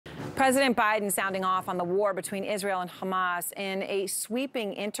President Biden sounding off on the war between Israel and Hamas in a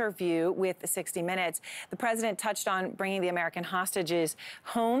sweeping interview with 60 Minutes. The president touched on bringing the American hostages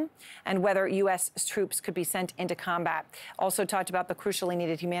home and whether U.S. troops could be sent into combat. Also talked about the crucially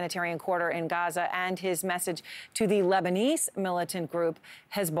needed humanitarian corridor in Gaza and his message to the Lebanese militant group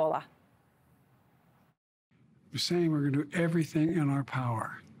Hezbollah. We're saying we're going to do everything in our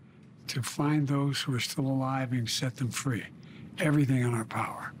power to find those who are still alive and set them free. Everything in our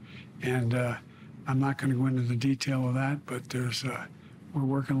power. And I'm not going to go into the detail of that, but we're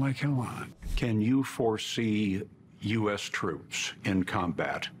working like hell on it. Can you foresee U.S. troops in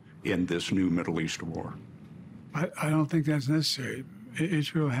combat in this new Middle East war? I don't think that's necessary.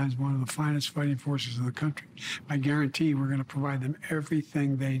 Israel has one of the finest fighting forces in the country. I guarantee we're going to provide them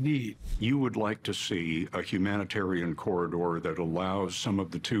everything they need. You would like to see a humanitarian corridor that allows some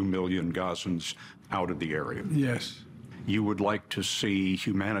of the 2 million Gazans out of the area? Yes. You would like to see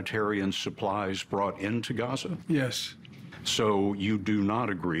humanitarian supplies brought into Gaza? Yes. So you do not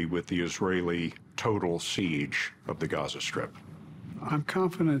agree with the Israeli total siege of the Gaza Strip? I'm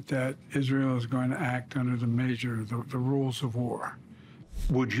confident that Israel is going to act under the rules of war.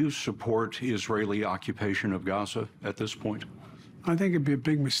 Would you support Israeli occupation of Gaza at this point? I think it'd be a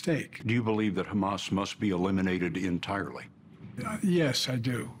big mistake. Do you believe that Hamas must be eliminated entirely? Yes, I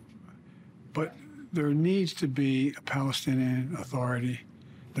do. But there needs to be a Palestinian Authority.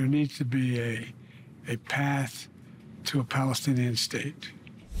 There needs to be a path to a Palestinian state.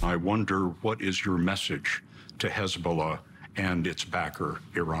 I wonder, what is your message to Hezbollah and its backer,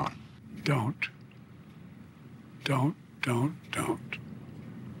 Iran? Don't. Don't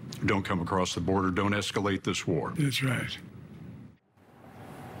come across the border. Don't escalate this war. That's right.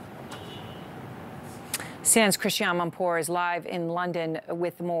 CNN's Christian Mampour is live in London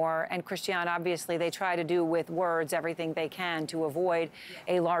with more. And Christian, obviously, they try to do with words everything they can to avoid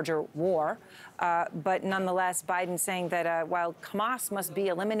a larger war. But nonetheless, Biden saying that while Hamas must be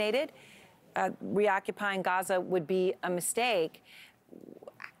eliminated, reoccupying Gaza would be a mistake.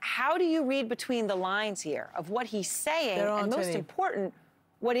 How do you read between the lines here of what he's saying and, most important,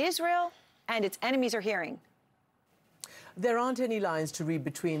 what Israel and its enemies are hearing? There aren't any lines to read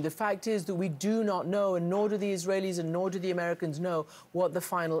between. The fact is that we do not know, and nor do the Israelis and nor do the Americans know, what the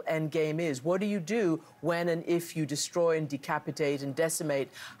final end game is. What do you do when and if you destroy and decapitate and decimate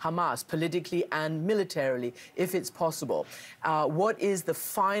Hamas, politically and militarily, if it's possible? What is the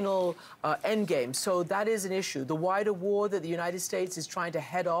final end game? So that is an issue. The wider war that the United States is trying to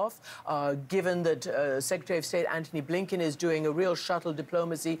head off, given that Secretary of State Antony Blinken is doing a real shuttle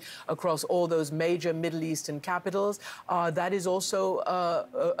diplomacy across all those major Middle Eastern capitals, that is also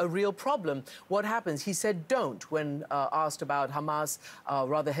a real problem. What happens? He said don't when asked about Hamas,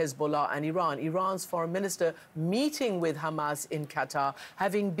 rather Hezbollah and Iran. Iran's foreign minister meeting with Hamas in Qatar,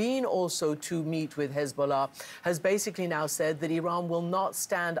 having been also to meet with Hezbollah, has basically now said that Iran will not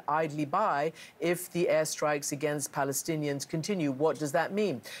stand idly by if the airstrikes against Palestinians continue. What does that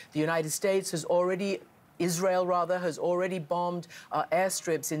mean? The United States has already Israel, rather, has already bombed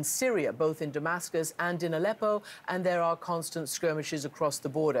airstrips in Syria, both in Damascus and in Aleppo, and there are constant skirmishes across the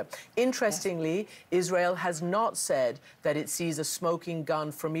border. Interestingly, Israel has not said that it sees a smoking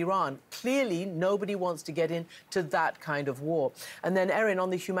gun from Iran. Clearly, nobody wants to get into that kind of war. And then, Erin, on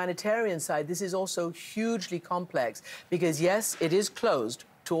the humanitarian side, this is also hugely complex because, yes, it is closed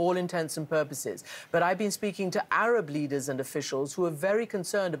to all intents and purposes. But I've been speaking to Arab leaders and officials who are very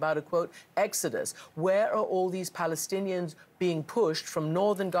concerned about a, quote, exodus. Where are all these Palestinians being pushed from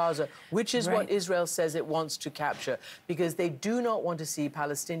northern Gaza, which is what Israel says it wants to capture, because they do not want to see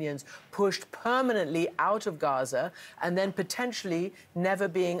Palestinians pushed permanently out of Gaza and then potentially never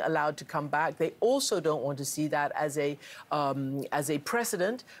being allowed to come back. They also don't want to see that as a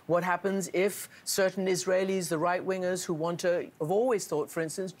precedent. What happens if certain Israelis, the right-wingers who want to, have always thought, for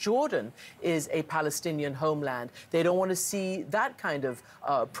instance, Jordan is a Palestinian homeland. They don't want to see that kind of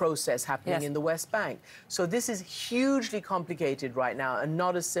process happening in the West Bank. So this is hugely complicated right now and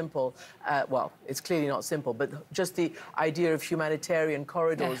not as simple. Well, it's clearly not simple, but just the idea of humanitarian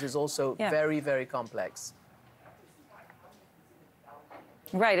corridors is also very, very complex.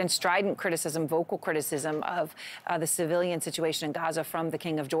 Right, and strident criticism, vocal criticism of the civilian situation in Gaza from the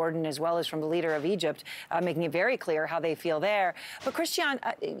King of Jordan as well as from the leader of Egypt, making it very clear how they feel there. But Christian,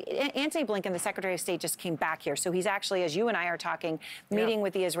 Antony Blinken, the Secretary of State, just came back here. So he's actually, as you and I are talking, meeting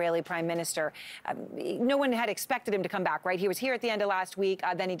with the Israeli Prime Minister. No one had expected him to come back, right? He was here at the end of last week.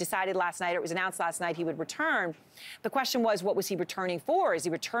 Then he decided last night, or it was announced last night, he would return. The question was, what was he returning for? Is he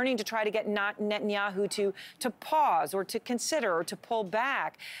returning to try to get Netanyahu to pause or to consider or to pull back?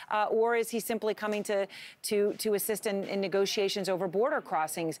 back? Or is he simply coming to assist in negotiations over border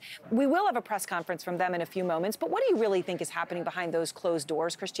crossings? We will have a press conference from them in a few moments, but what do you really think is happening behind those closed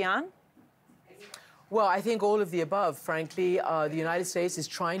doors, Christian? Well, I think all of the above, frankly. The United States is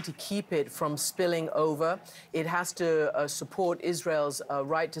trying to keep it from spilling over. It has to support Israel's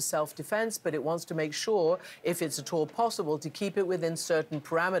right to self-defense, but it wants to make sure, if it's at all possible, to keep it within certain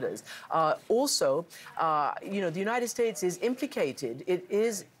parameters. Also, you know, the United States is implicated. It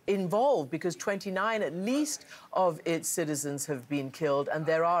is involved because 29 at least of its citizens have been killed, and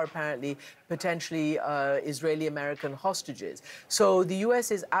there are apparently potentially Israeli-American hostages. So the U.S.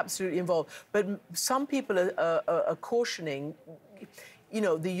 is absolutely involved. But some people are cautioning. You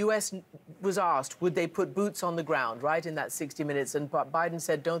know, the U.S. was asked, would they put boots on the ground, right, in that 60 minutes? And Biden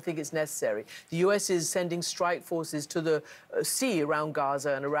said, don't think it's necessary. The U.S. is sending strike forces to the sea around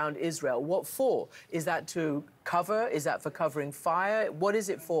Gaza and around Israel. What for? Is that to cover? Is that for covering fire? What is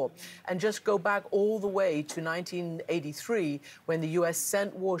it for? And just go back all the way to 1983, when the U.S.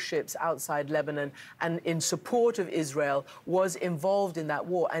 sent warships outside Lebanon and in support of Israel was involved in that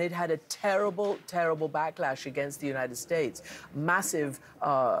war. And it had a terrible, terrible backlash against the United States. Massive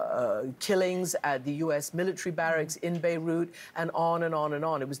killings at the U.S. military barracks in Beirut, and on and on and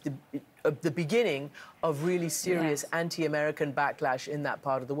on. It was the beginning of really serious anti-American backlash in that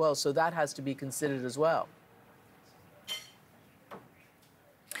part of the world. So that has to be considered as well.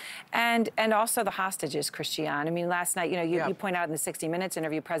 And also the hostages, Christian. I mean, last night, you know, you point out in the 60 Minutes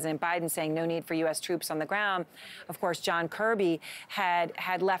interview, President Biden saying no need for U.S. troops on the ground. Of course, John Kirby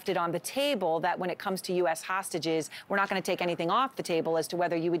had left it on the table that when it comes to U.S. hostages, we're not going to take anything off the table as to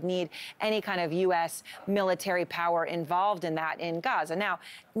whether you would need any kind of U.S. military power involved in that in Gaza. Now,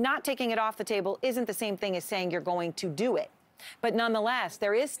 not taking it off the table isn't the same thing as saying you're going to do it. But nonetheless,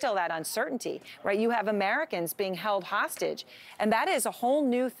 there is still that uncertainty, right? You have Americans being held hostage, and that is a whole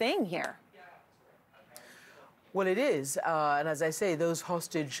new thing here. Well, it is. And as I say, those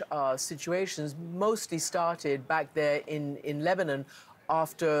hostage situations mostly started back there in Lebanon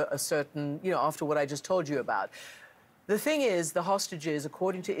after a certain, you know, after what I just told you about. The thing is, the hostages,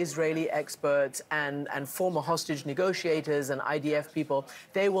 according to Israeli experts and former hostage negotiators and IDF people,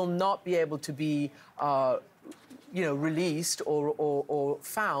 they will not be able to be you know, released or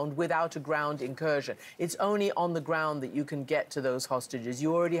found without a ground incursion. It's only on the ground that you can get to those hostages.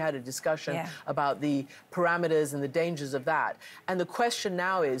 You already had a discussion about the parameters and the dangers of that. And the question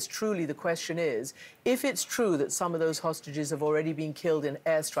now is, truly the question is, if it's true that some of those hostages have already been killed in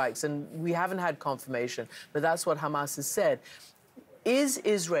airstrikes, and we haven't had confirmation, but that's what Hamas has said, is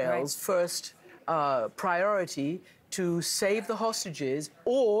Israel's first priority to save the hostages,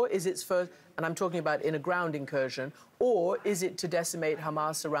 or is its first, and I'm talking about in a ground incursion, or is it to decimate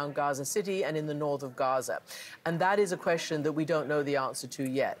Hamas around Gaza City and in the north of Gaza? And that is a question that we don't know the answer to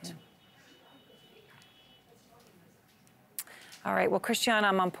yet. All right. Well, Christian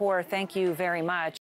Amanpour, thank you very much.